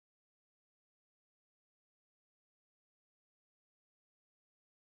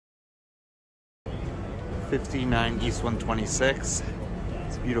59 East 126.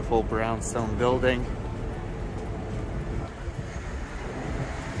 It's a beautiful brownstone building.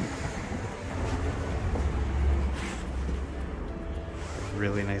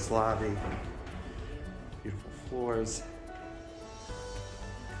 Really nice lobby. Beautiful floors.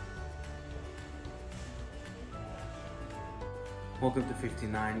 Welcome to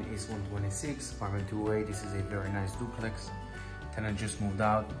 59 East 126, apartment 2A. This is a very nice duplex. Tenant just moved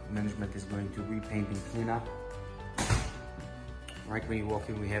out. Management is going to repaint and clean up. Right when you walk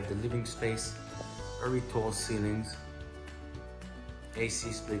in, we have the living space, very tall ceilings,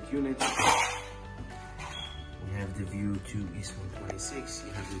 AC split units. We have the view to East 126.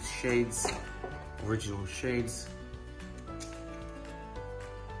 You have these shades, original shades.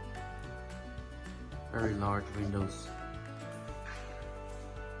 Very large windows.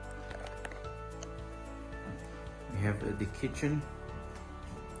 We have the kitchen.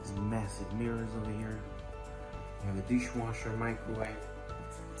 There's massive mirrors over here. We have a dishwasher, microwave,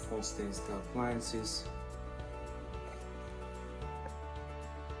 all stainless steel appliances.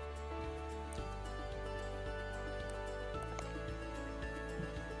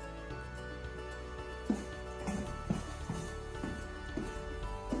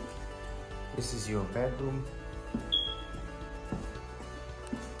 This is your bedroom.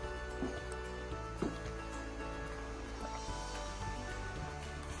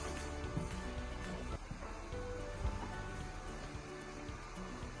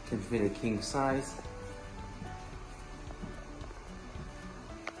 Can fit a king size.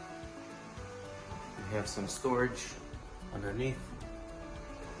 We have some storage underneath.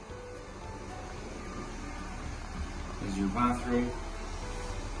 Here's your bathroom.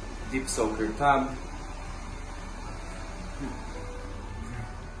 Deep soaker tub.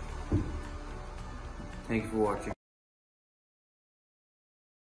 Thank you for watching.